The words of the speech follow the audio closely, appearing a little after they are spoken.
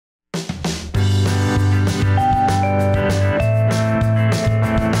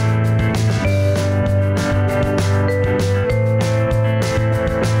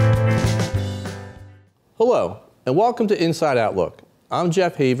And welcome to Inside Outlook. I'm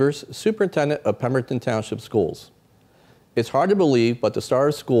Jeff Havers, Superintendent of Pemberton Township Schools. It's hard to believe, but the start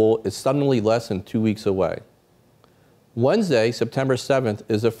of school is suddenly less than 2 weeks away. Wednesday, September 7th,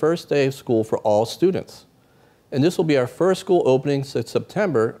 is the first day of school for all students. And this will be our first school opening since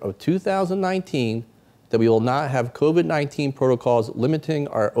September of 2019 that we will not have COVID-19 protocols limiting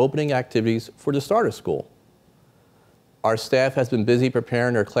our opening activities for the start of school. Our staff has been busy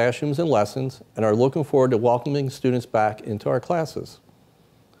preparing our classrooms and lessons and are looking forward to welcoming students back into our classes.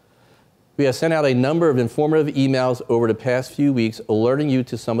 We have sent out a number of informative emails over the past few weeks alerting you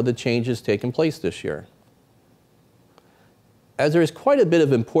to some of the changes taking place this year. As there is quite a bit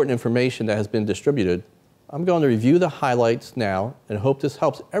of important information that has been distributed, I'm going to review the highlights now and hope this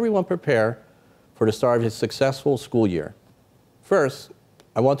helps everyone prepare for the start of a successful school year. First,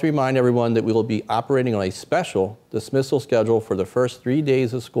 I want to remind everyone that we will be operating on a special dismissal schedule for the first 3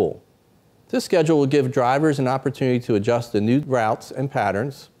 days of school. This schedule will give drivers an opportunity to adjust to new routes and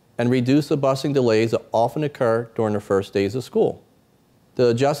patterns and reduce the busing delays that often occur during the first days of school. The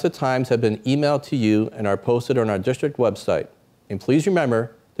adjusted times have been emailed to you and are posted on our district website. And please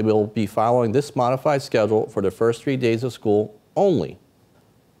remember that we will be following this modified schedule for the first 3 days of school only.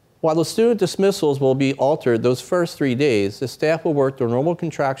 While the student dismissals will be altered those first 3 days, the staff will work their normal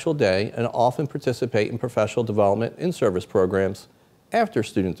contractual day and often participate in professional development in-service programs after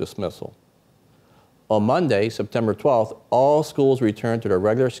student dismissal. On Monday, September 12th, all schools return to their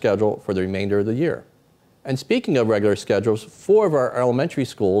regular schedule for the remainder of the year. And speaking of regular schedules, 4 of our elementary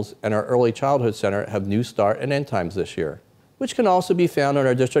schools and our early childhood center have new start and end times this year, which can also be found on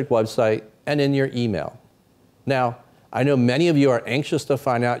our district website and in your email. Now, I know many of you are anxious to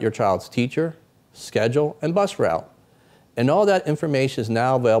find out your child's teacher, schedule, and bus route, and all that information is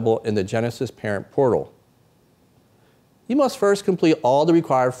now available in the Genesis Parent Portal. You must first complete all the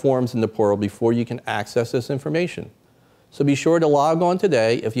required forms in the portal before you can access this information, so be sure to log on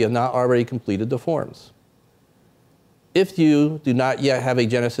today if you have not already completed the forms. If you do not yet have a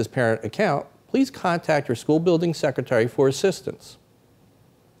Genesis Parent account, please contact your school building secretary for assistance.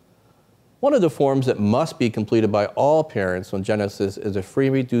 One of the forms that must be completed by all parents on Genesis is a free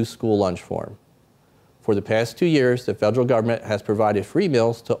reduced school lunch form. For the past 2 years, the federal government has provided free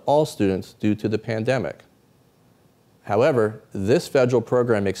meals to all students due to the pandemic. However, this federal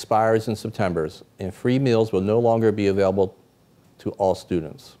program expires in September, and free meals will no longer be available to all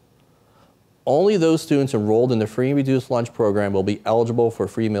students. Only those students enrolled in the free reduced lunch program will be eligible for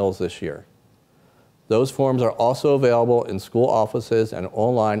free meals this year. Those forms are also available in school offices and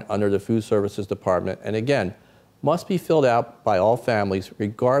online under the Food Services Department, and again, must be filled out by all families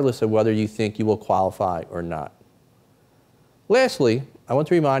regardless of whether you think you will qualify or not. Lastly, I want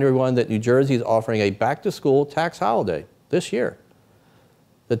to remind everyone that New Jersey is offering a back-to-school tax holiday this year.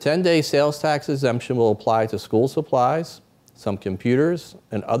 The 10-day sales tax exemption will apply to school supplies, some computers,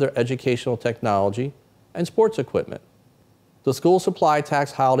 and other educational technology, and sports equipment. The school supply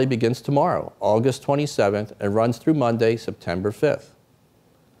tax holiday begins tomorrow, August 27th, and runs through Monday, September 5th.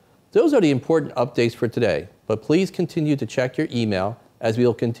 Those are the important updates for today, but please continue to check your email as we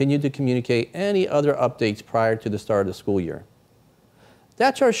will continue to communicate any other updates prior to the start of the school year.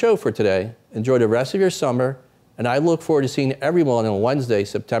 That's our show for today. Enjoy the rest of your summer, and I look forward to seeing everyone on Wednesday,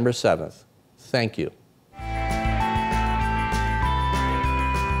 September 7th. Thank you.